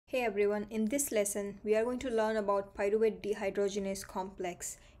Hey everyone, in this lesson we are going to learn about pyruvate dehydrogenase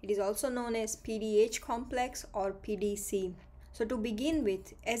complex. It is also known as PDH complex or PDC. So to begin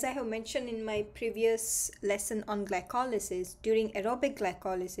with, as I have mentioned in my previous lesson on glycolysis, during aerobic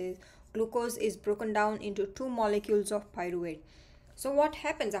glycolysis, glucose is broken down into two molecules of pyruvate. So what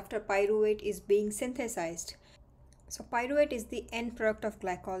happens after pyruvate is being synthesized? So pyruvate is the end product of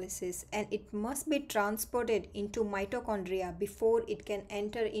glycolysis and it must be transported into mitochondria before it can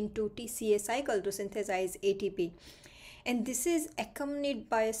enter into TCA cycle to synthesize ATP. And this is accompanied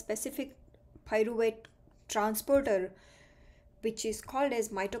by a specific pyruvate transporter which is called as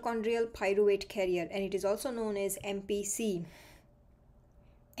mitochondrial pyruvate carrier, and it is also known as MPC.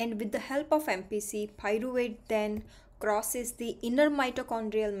 And with the help of MPC, pyruvate then crosses the inner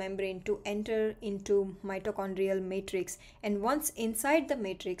mitochondrial membrane to enter into mitochondrial matrix, and once inside the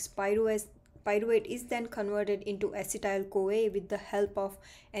matrix, pyruvate is then converted into acetyl-CoA with the help of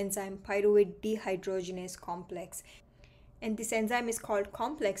enzyme pyruvate dehydrogenase complex. And this enzyme is called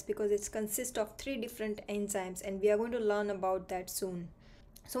complex because it consists of three different enzymes, and we are going to learn about that soon.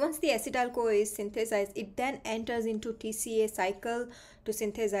 So once the acetyl-CoA is synthesized, it then enters into TCA cycle to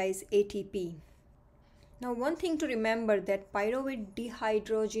synthesize ATP. Now one thing to remember that pyruvate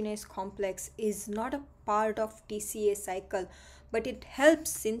dehydrogenase complex is not a part of TCA cycle, but it helps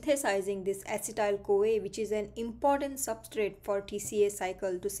synthesizing this acetyl-CoA, which is an important substrate for TCA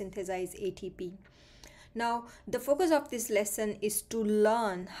cycle to synthesize ATP. Now, the focus of this lesson is to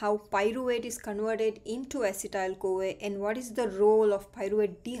learn how pyruvate is converted into acetyl-CoA and what is the role of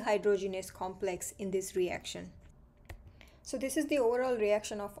pyruvate dehydrogenase complex in this reaction. So this is the overall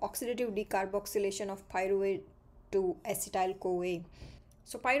reaction of oxidative decarboxylation of pyruvate to acetyl-CoA.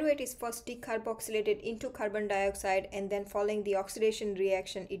 So pyruvate is first decarboxylated into carbon dioxide, and then following the oxidation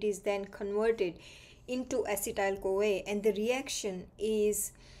reaction, it is then converted into acetyl-CoA, and the reaction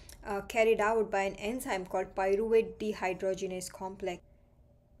is carried out by an enzyme called pyruvate dehydrogenase complex.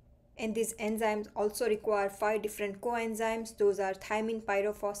 And these enzymes also require 5 different coenzymes. Those are thiamine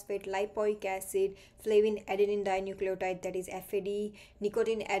pyrophosphate, lipoic acid, flavin adenine dinucleotide, that is FAD,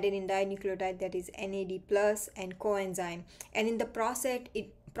 nicotine adenine dinucleotide, that is NAD+, and coenzyme. And in the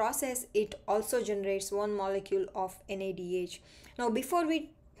process it also generates one molecule of NADH. Now before we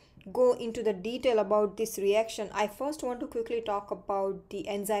go into the detail about this reaction, I first want to quickly talk about the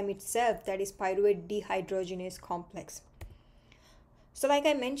enzyme itself, that is pyruvate dehydrogenase complex. So like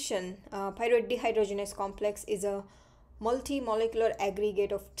I mentioned, pyruvate dehydrogenase complex is a multi-molecular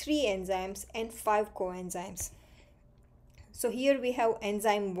aggregate of 3 enzymes and 5 coenzymes. So here we have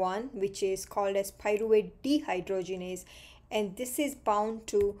enzyme 1, which is called as pyruvate dehydrogenase, and this is bound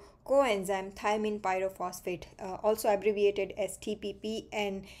to coenzyme thiamine pyrophosphate, also abbreviated as TPP,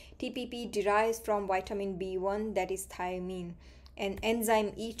 and TPP derives from vitamin B1, that is thiamine. And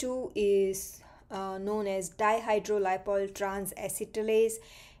enzyme E2 is known as dihydrolipoyl transacetylase,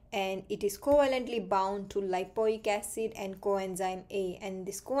 and it is covalently bound to lipoic acid and coenzyme A, and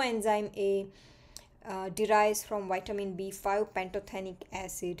this coenzyme A derives from vitamin B5 pantothenic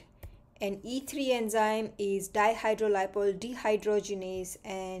acid. And E3 enzyme is dihydrolipoyl dehydrogenase,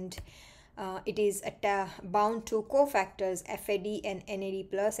 and it is bound to cofactors FAD and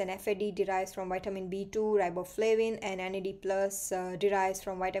NAD+, and FAD derives from vitamin B2 riboflavin, and NAD+ derives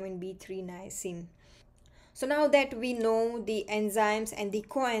from vitamin B3 niacin. So now that we know the enzymes and the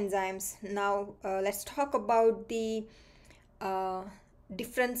coenzymes, now let's talk about the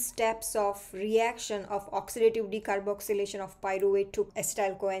different steps of reaction of oxidative decarboxylation of pyruvate to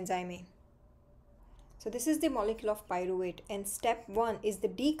acetyl coenzyme A. So this is the molecule of pyruvate, and step 1 is the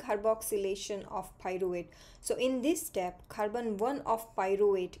decarboxylation of pyruvate. So in this step, carbon 1 of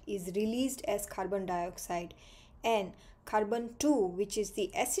pyruvate is released as carbon dioxide, and carbon 2, which is the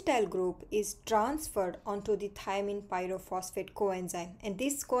acetyl group, is transferred onto the thiamine pyrophosphate coenzyme, and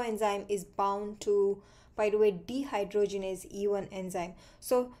this coenzyme is bound to pyruvate dehydrogenase E1 enzyme.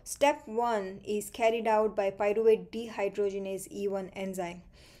 So step 1 is carried out by pyruvate dehydrogenase E1 enzyme.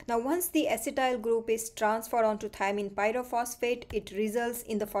 Now once the acetyl group is transferred onto thiamine pyrophosphate, it results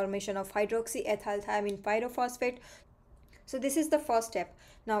in the formation of hydroxyethyl thiamine pyrophosphate. So this is the first step.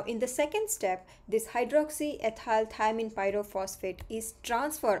 Now in the second step, this hydroxyethyl thiamine pyrophosphate is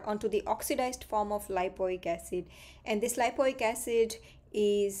transferred onto the oxidized form of lipoic acid, and this lipoic acid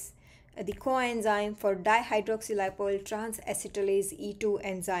is the coenzyme for dihydroxylipoyl transacetylase E2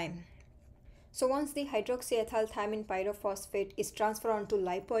 enzyme. So once the hydroxyethyl thiamine pyrophosphate is transferred onto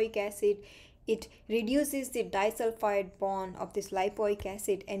lipoic acid, it reduces the disulfide bond of this lipoic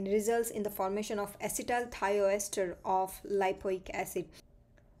acid and results in the formation of acetyl thioester of lipoic acid.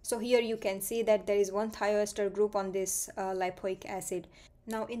 So here you can see that there is one thioester group on this lipoic acid.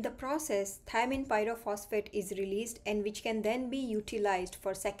 Now in the process, thiamine pyrophosphate is released and which can then be utilized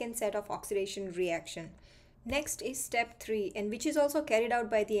for second set of oxidation reaction. Next is step 3, and which is also carried out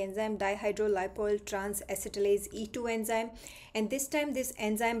by the enzyme dihydrolipoyl transacetylase E2 enzyme, and this time this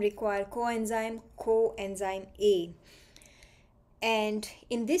enzyme require coenzyme A. And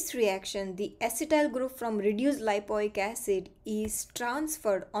in this reaction, the acetyl group from reduced lipoic acid is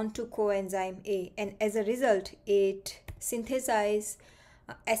transferred onto coenzyme A, and as a result it synthesizes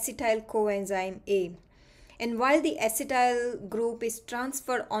acetyl coenzyme A. And while the acetyl group is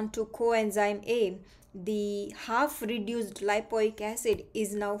transferred onto coenzyme A, the half reduced lipoic acid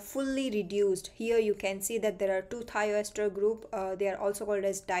is now fully reduced. Here you can see that there are two thioester group. They are also called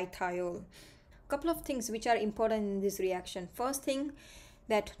as dithiol. Couple of things which are important in this reaction. First thing,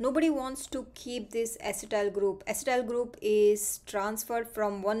 that nobody wants to keep this acetyl group. Acetyl group is transferred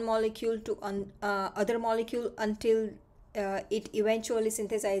from one molecule to other molecule until it eventually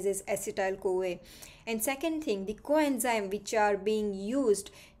synthesizes acetyl-CoA. And second thing, the coenzyme which are being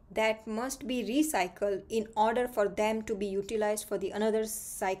used, that must be recycled in order for them to be utilized for the another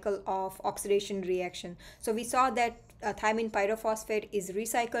cycle of oxidation reaction. So we saw that thiamine pyrophosphate is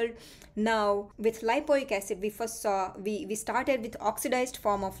recycled. Now with lipoic acid, we started with oxidized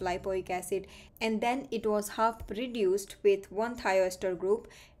form of lipoic acid, and then it was half reduced with one thioester group,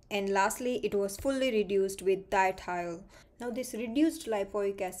 and lastly it was fully reduced with dithiol. Now this reduced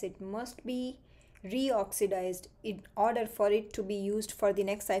lipoic acid must be reoxidized in order for it to be used for the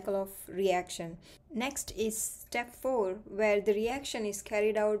next cycle of reaction. Next is step 4, where the reaction is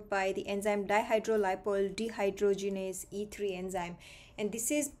carried out by the enzyme dihydrolipoyl dehydrogenase E3 enzyme, and this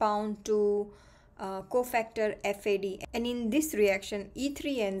is bound to cofactor FAD, and in this reaction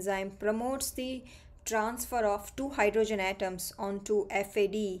E3 enzyme promotes the transfer of two hydrogen atoms onto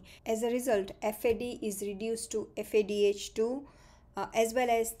FAD. As a result, FAD is reduced to FADH2, as well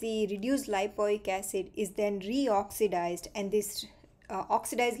as the reduced lipoic acid is then reoxidized, and this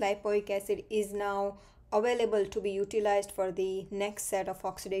oxidized lipoic acid is now available to be utilized for the next set of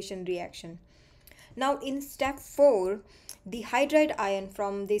oxidation reaction. Now in step 4, the hydride ion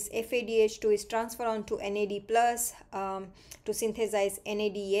from this FADH2 is transferred onto NAD plus to synthesize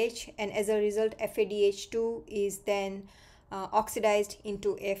NADH, and as a result FADH2 is then oxidized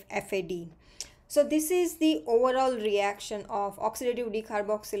into FAD. So this is the overall reaction of oxidative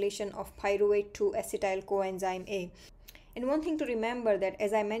decarboxylation of pyruvate to acetyl coenzyme A. And one thing to remember, that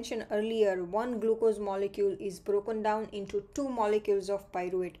as I mentioned earlier, one glucose molecule is broken down into two molecules of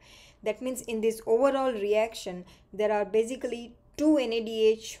pyruvate. That means in this overall reaction, there are basically two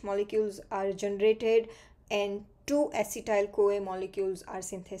NADH molecules are generated and two acetyl-CoA molecules are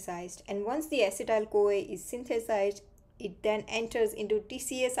synthesized. And once the acetyl-CoA is synthesized, it then enters into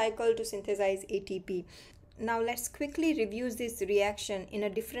TCA cycle to synthesize ATP. Now let's quickly review this reaction in a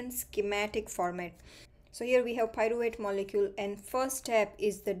different schematic format. So here we have pyruvate molecule, and first step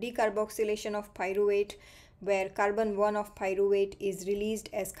is the decarboxylation of pyruvate, where carbon 1 of pyruvate is released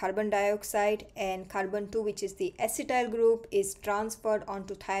as carbon dioxide, and carbon 2, which is the acetyl group, is transferred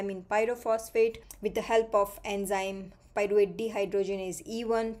onto thiamine pyrophosphate with the help of enzyme pyruvate dehydrogenase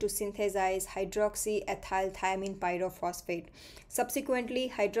E1 to synthesize hydroxyethyl thiamine pyrophosphate.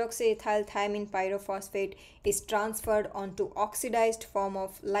 Subsequently, hydroxyethyl thiamine pyrophosphate is transferred onto oxidized form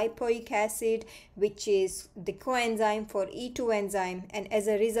of lipoic acid, which is the coenzyme for E2 enzyme, and as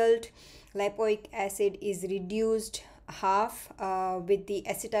a result, lipoic acid is reduced half with the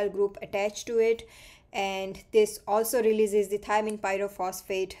acetyl group attached to it, and this also releases the thiamine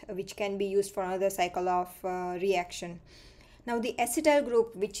pyrophosphate, which can be used for another cycle of reaction. Now the acetyl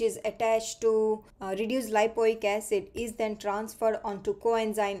group, which is attached to reduced lipoic acid, is then transferred onto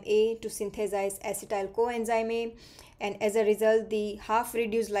coenzyme A to synthesize acetyl coenzyme A, and as a result the half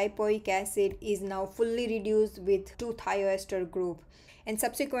reduced lipoic acid is now fully reduced with two thioester group. And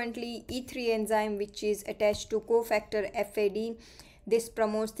subsequently E3 enzyme, which is attached to cofactor FAD, this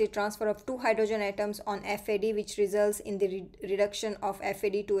promotes the transfer of two hydrogen atoms on FAD, which results in the reduction of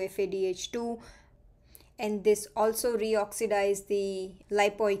FAD to FADH2, and this also reoxidizes the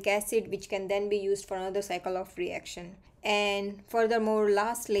lipoic acid, which can then be used for another cycle of reaction. And furthermore,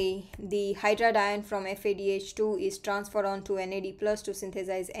 lastly, the hydride ion from FADH2 is transferred onto NAD plus to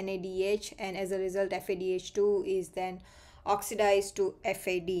synthesize NADH, and as a result FADH2 is then oxidized to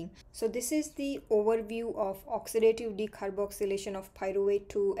FAD. So this is the overview of oxidative decarboxylation of pyruvate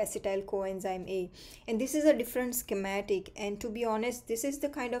to acetyl coenzyme A, and this is a different schematic, and to be honest, this is the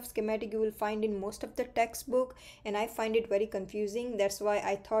kind of schematic you will find in most of the textbook, and I find it very confusing. That's why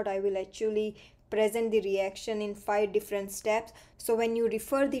I thought I will actually present the reaction in 5 different steps, so when you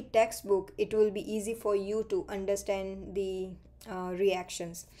refer the textbook it will be easy for you to understand the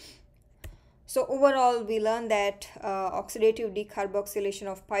reactions. So overall, we learned that oxidative decarboxylation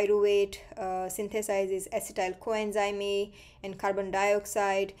of pyruvate synthesizes acetyl coenzyme A and carbon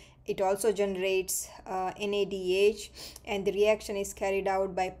dioxide. It also generates NADH, and the reaction is carried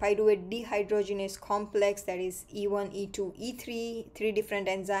out by pyruvate dehydrogenase complex, that is E1, E2, E3, three different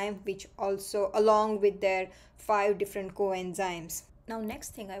enzymes, which also along with their 5 different coenzymes. Now,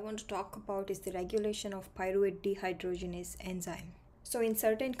 next thing I want to talk about is the regulation of pyruvate dehydrogenase enzyme. So in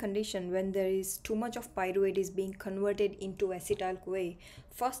certain condition, when there is too much of pyruvate is being converted into acetyl-CoA,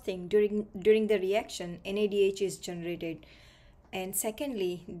 first thing during the reaction, NADH is generated. And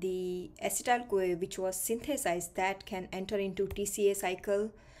secondly, the acetyl-CoA which was synthesized, that can enter into TCA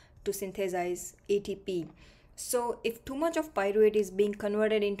cycle to synthesize ATP. So if too much of pyruvate is being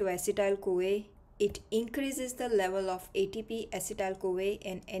converted into acetyl-CoA, it increases the level of ATP, acetyl-CoA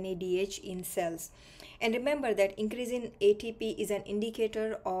and NADH in cells. And remember that increase in ATP is an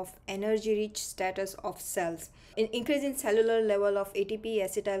indicator of energy-rich status of cells. An increase in cellular level of ATP,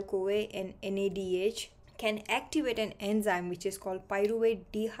 acetyl-CoA and NADH can activate an enzyme which is called pyruvate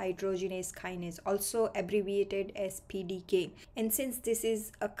dehydrogenase kinase, also abbreviated as PDK. And since this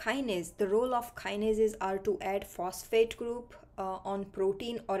is a kinase, the role of kinases are to add phosphate group on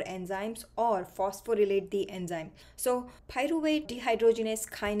protein or enzymes or phosphorylate the enzyme. So pyruvate dehydrogenase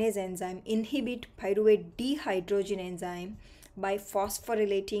kinase enzyme inhibit pyruvate dehydrogenase enzyme by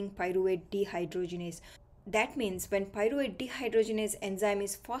phosphorylating pyruvate dehydrogenase. That means when pyruvate dehydrogenase enzyme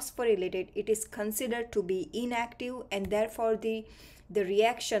is phosphorylated, it is considered to be inactive, and therefore the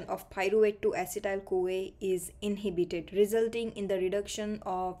reaction of pyruvate to acetyl-CoA is inhibited, resulting in the reduction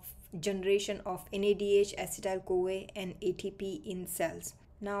of generation of NADH, acetyl-CoA and ATP in cells.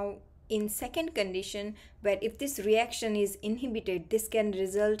 Now, in second condition, where if this reaction is inhibited, this can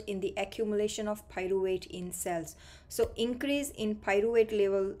result in the accumulation of pyruvate in cells. So increase in pyruvate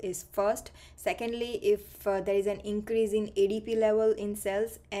level is first. Secondly, if there is an increase in ADP level in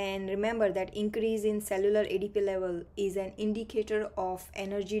cells, and remember that increase in cellular ADP level is an indicator of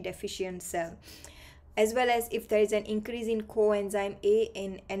energy deficient cell, as well as if there is an increase in coenzyme A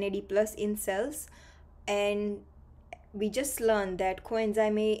and NAD plus in cells. And we just learned that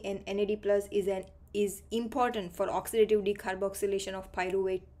coenzyme A and NAD plus is important for oxidative decarboxylation of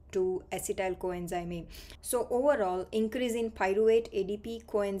pyruvate to acetyl coenzyme A. So overall, increase in pyruvate, ADP,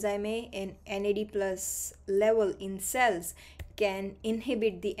 coenzyme A and NAD plus level in cells can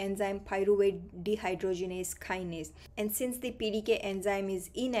inhibit the enzyme pyruvate dehydrogenase kinase. And since the PDK enzyme is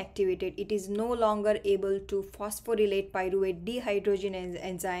inactivated, it is no longer able to phosphorylate pyruvate dehydrogenase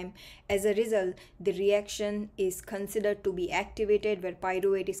enzyme. As a result, the reaction is considered to be activated, where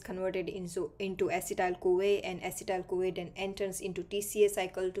pyruvate is converted into acetyl-CoA, and acetyl-CoA then enters into TCA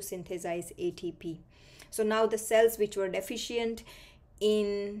cycle to synthesize ATP. So now the cells which were deficient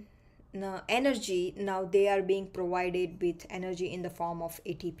in energy, now they are being provided with energy in the form of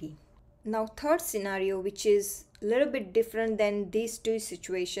ATP. Now third scenario, which is a little bit different than these two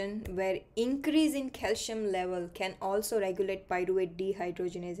situations, where increase in calcium level can also regulate pyruvate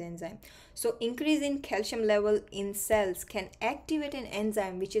dehydrogenase enzyme. So increase in calcium level in cells can activate an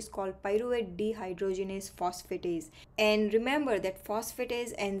enzyme which is called pyruvate dehydrogenase phosphatase. And remember that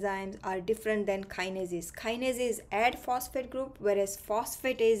phosphatase enzymes are different than kinases. Kinases add phosphate group, whereas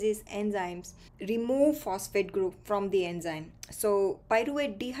phosphatase enzymes remove phosphate group from the enzyme. So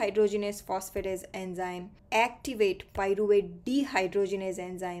pyruvate dehydrogenase phosphatase enzyme activate pyruvate dehydrogenase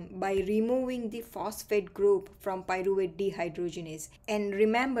enzyme by removing the phosphate group from pyruvate dehydrogenase. And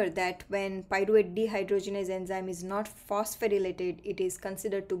remember that when pyruvate dehydrogenase enzyme is not phosphorylated, it is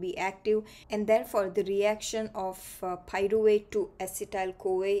considered to be active, and therefore the reaction of pyruvate to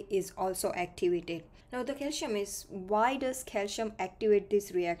acetyl-CoA is also activated. Now the calcium is, why does calcium activate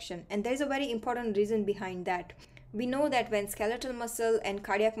this reaction? And there is a very important reason behind that. We know that when skeletal muscle and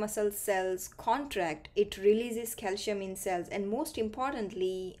cardiac muscle cells contract, it releases calcium in cells, and most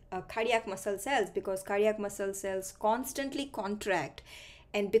importantly cardiac muscle cells, because cardiac muscle cells constantly contract,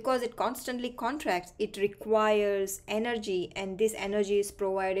 and because it constantly contracts, it requires energy, and this energy is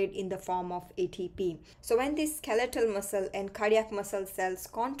provided in the form of ATP. So when this skeletal muscle and cardiac muscle cells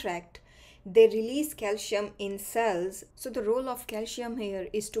contract, they release calcium in cells. So the role of calcium here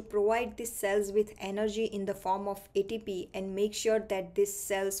is to provide these cells with energy in the form of ATP and make sure that these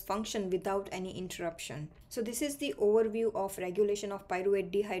cells function without any interruption. So this is the overview of regulation of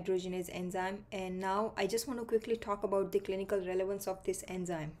pyruvate dehydrogenase enzyme, and now I just want to quickly talk about the clinical relevance of this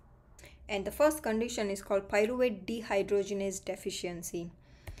enzyme. And the first condition is called pyruvate dehydrogenase deficiency.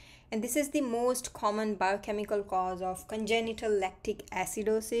 And this is the most common biochemical cause of congenital lactic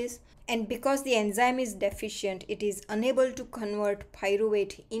acidosis. And because the enzyme is deficient, it is unable to convert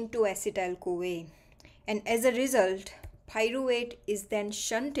pyruvate into acetyl-CoA. And as a result, pyruvate is then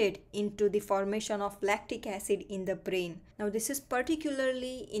shunted into the formation of lactic acid in the brain. Now this is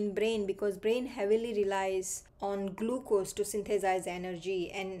particularly in brain because brain heavily relies on glucose to synthesize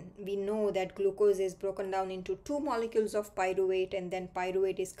energy, and we know that glucose is broken down into two molecules of pyruvate and then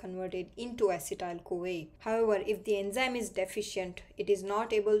pyruvate is converted into acetyl-CoA. However, if the enzyme is deficient, it is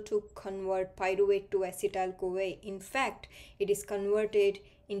not able to convert pyruvate to acetyl-CoA. In fact, it is converted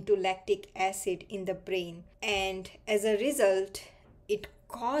into lactic acid in the brain, and as a result it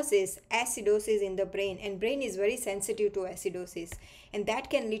causes acidosis in the brain, and brain is very sensitive to acidosis, and that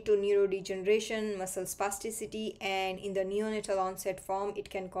can lead to neurodegeneration, muscle spasticity, and in the neonatal onset form it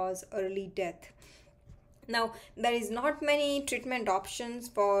can cause early death. Now, there is not many treatment options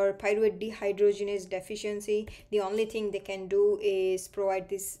for pyruvate dehydrogenase deficiency. The only thing they can do is provide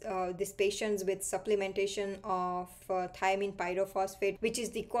these patients with supplementation of thiamine pyrophosphate, which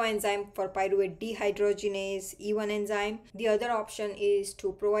is the coenzyme for pyruvate dehydrogenase E1 enzyme. The other option is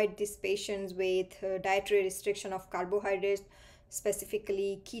to provide these patients with dietary restriction of carbohydrates,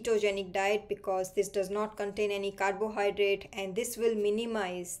 specifically ketogenic diet, because this does not contain any carbohydrate, and this will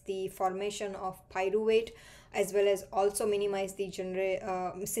minimize the formation of pyruvate as well as also minimize the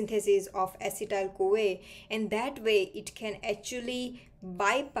synthesis of acetyl-CoA, and that way it can actually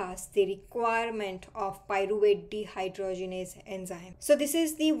bypass the requirement of pyruvate dehydrogenase enzyme. So this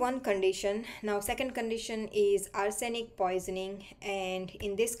is the one condition. Now second condition is arsenic poisoning, and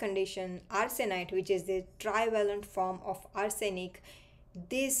in this condition arsenite, which is the trivalent form of arsenic,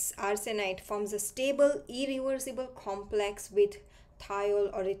 this arsenite forms a stable irreversible complex with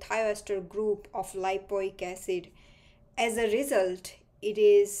thiol or a thioester group of lipoic acid. As a result,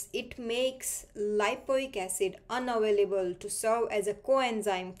 it makes lipoic acid unavailable to serve as a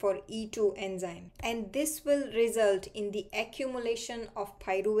coenzyme for E2 enzyme, and this will result in the accumulation of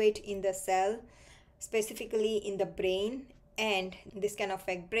pyruvate in the cell, specifically in the brain, and this can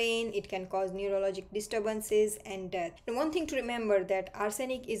affect brain, it can cause neurologic disturbances and death. And one thing to remember, that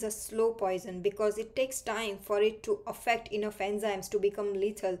arsenic is a slow poison because it takes time for it to affect enough enzymes to become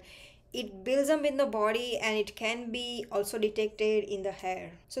lethal. It builds up in the body and it can be also detected in the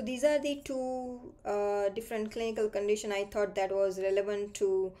hair. So these are the two different clinical conditions I thought that was relevant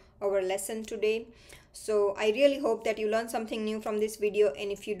to our lesson today. So I really hope that you learned something new from this video,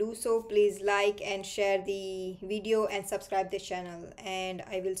 and if you do so, please like and share the video and subscribe the channel, and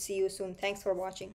I will see you soon. Thanks for watching.